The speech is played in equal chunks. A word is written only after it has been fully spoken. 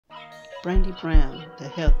Brandy Brown, the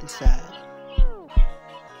healthy side.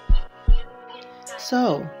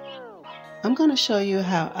 So, I'm going to show you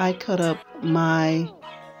how I cut up my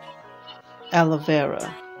aloe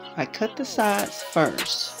vera. I cut the sides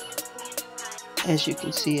first, as you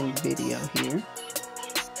can see in the video here.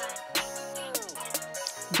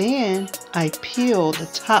 Then I peel the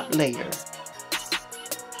top layer.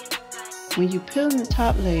 When you peel the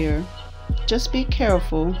top layer, just be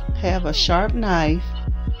careful, have a sharp knife,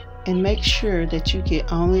 and make sure that you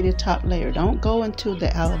get only the top layer. Don't go into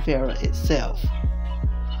the aloe vera itself.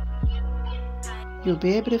 You'll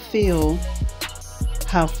be able to feel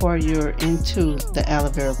how far you're into the aloe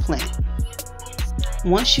vera plant.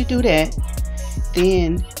 Once you do that,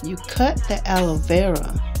 then you cut the aloe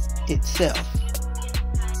vera itself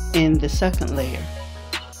in the second layer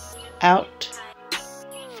out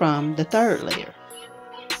from the third layer.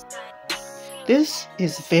 This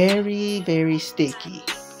is very sticky,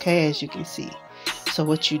 okay, as you can see. So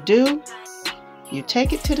what you do, you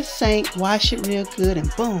take it to the sink, wash it real good,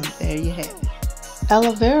 and boom, there you have it.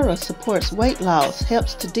 Aloe vera supports weight loss,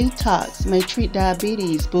 helps to detox, may treat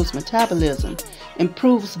diabetes, boosts metabolism,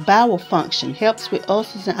 improves bowel function, helps with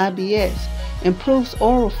ulcers and IBS, improves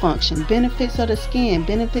oral function, benefits of the skin,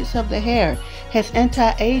 benefits of the hair, has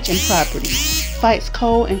anti-aging properties, fights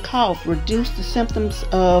cold and cough, reduces the symptoms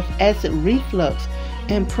of acid reflux,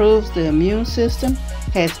 improves the immune system,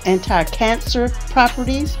 has anti-cancer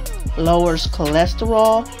properties, lowers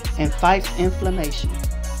cholesterol, and fights inflammation.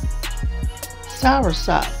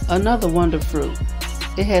 Soursop, another wonder fruit.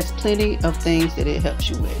 It has plenty of things that it helps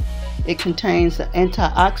you with. It contains the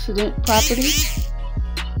antioxidant properties,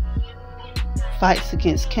 fights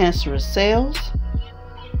against cancerous cells,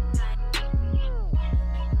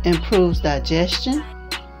 improves digestion,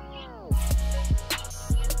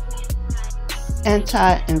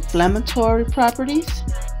 anti-inflammatory properties,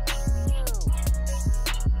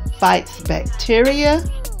 fights bacteria,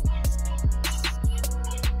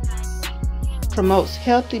 promotes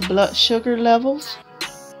healthy blood sugar levels,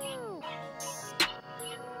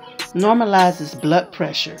 normalizes blood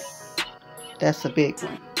pressure. That's a big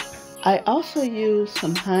one. I also use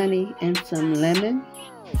some honey and some lemon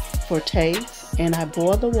for taste, and I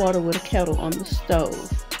boil the water with a kettle on the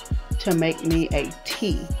stove to make me a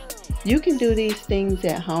tea. You can do these things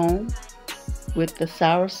at home with the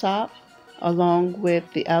soursop along with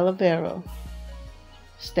the aloe vera.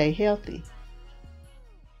 Stay healthy.